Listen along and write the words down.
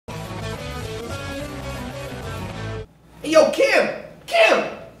Yo, Kim! Kim!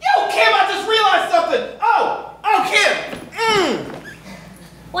 Yo, Kim, I just realized something! Oh, Kim!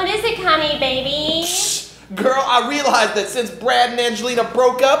 What is it, Kanye, baby? Girl, I realized that since Brad and Angelina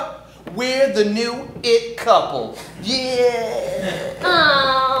broke up, we're the new it couple. Yeah!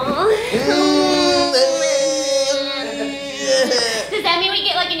 Aww. Does that mean we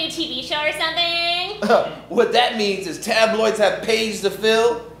get like a new TV show or something? What that means is tabloids have pages to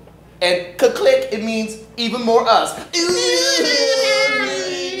fill, and click, it means even more us.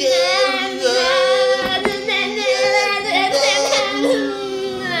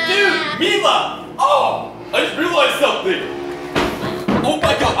 Dude, Mila! Oh, I just realized something. Oh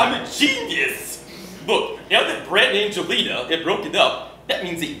my god, I'm a genius. Look, now that Brad and Angelina have broken up, that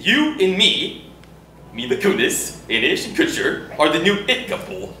means that you and me, Mila Kunis and Ashton Kutcher, are the new it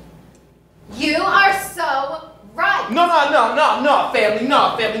couple. You are so right. No, family,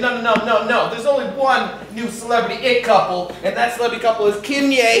 no. There's only one new celebrity it couple, and that celebrity couple is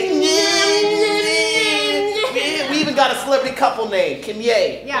Kim Ye. We even got a celebrity couple name, Kim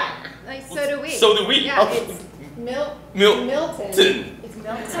Ye. Yeah, like, so do we. So do we. Yeah, Okay. it's Milton. It's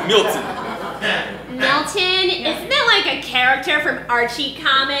Milton. Milton. Milton? Isn't that like a character from Archie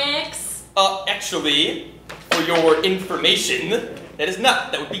comics? Actually, for your information, that is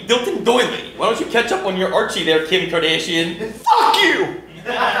not. That would be Milton Doily. Why don't you catch up on your Archie there, Kim Kardashian? Fuck you!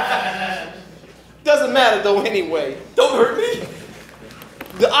 Doesn't matter though anyway. Don't hurt me.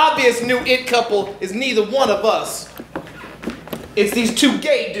 The obvious new it couple is neither one of us. It's these two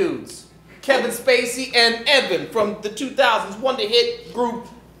gay dudes, Kevin Spacey and Evan from the 2000s Wonder Hit group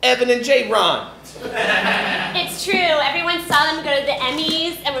Evan and J-Ron. It's true. Everyone saw them go to the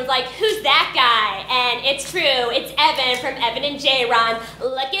Emmys and was like, who's that guy? And it's true. It's Evan from Evan and J-Ron.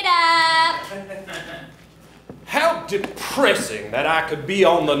 Look it up. how depressing that I could be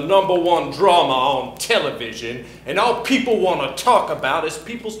on the #1 drama on television and all people want to talk about is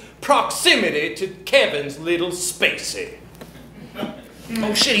people's proximity to Kevin's little Spacey.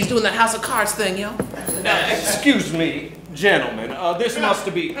 Oh shit, he's doing the House of Cards thing, yo. Excuse me, gentlemen, this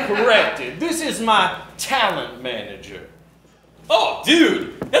must be corrected. This is my talent manager. Oh,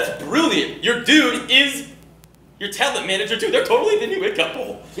 dude, that's brilliant. Your dude is your talent manager too. They're totally the new it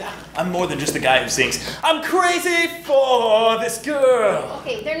couple. Yeah, I'm more than just the guy who sings, I'm crazy for this girl.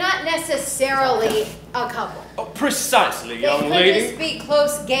 Okay, they're not necessarily a couple. Oh, precisely, They young could lady. just be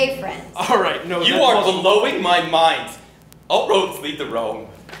close gay friends. All right, no, You that are wasn't- blowing my mind. All roads lead to Rome.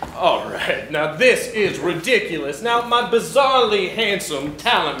 All right, now this is ridiculous. Now, my bizarrely handsome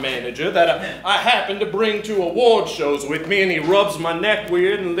talent manager that I happen to bring to award shows with me, and he rubs my neck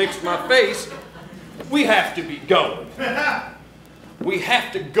weird and licks my face, we have to be going. We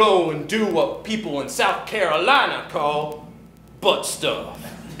have to go and do what people in South Carolina call butt stuff.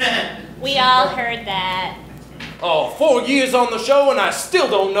 We all heard that. Oh, 4 years on the show and I still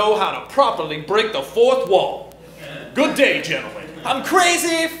don't know how to properly break the fourth wall. Good day, gentlemen. I'm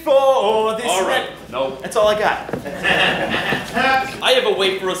crazy for this. All right. No. That's all I got. I have a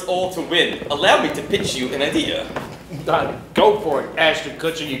way for us all to win. Allow me to pitch you an idea. Go for it, Ashton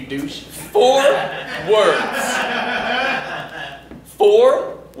Kutcher, you douche. 4 words.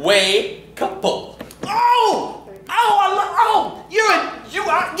 4-way couple.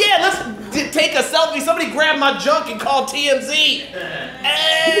 Yeah, let's take a selfie. Somebody grab my junk and call TMZ.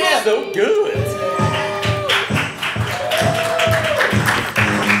 So good.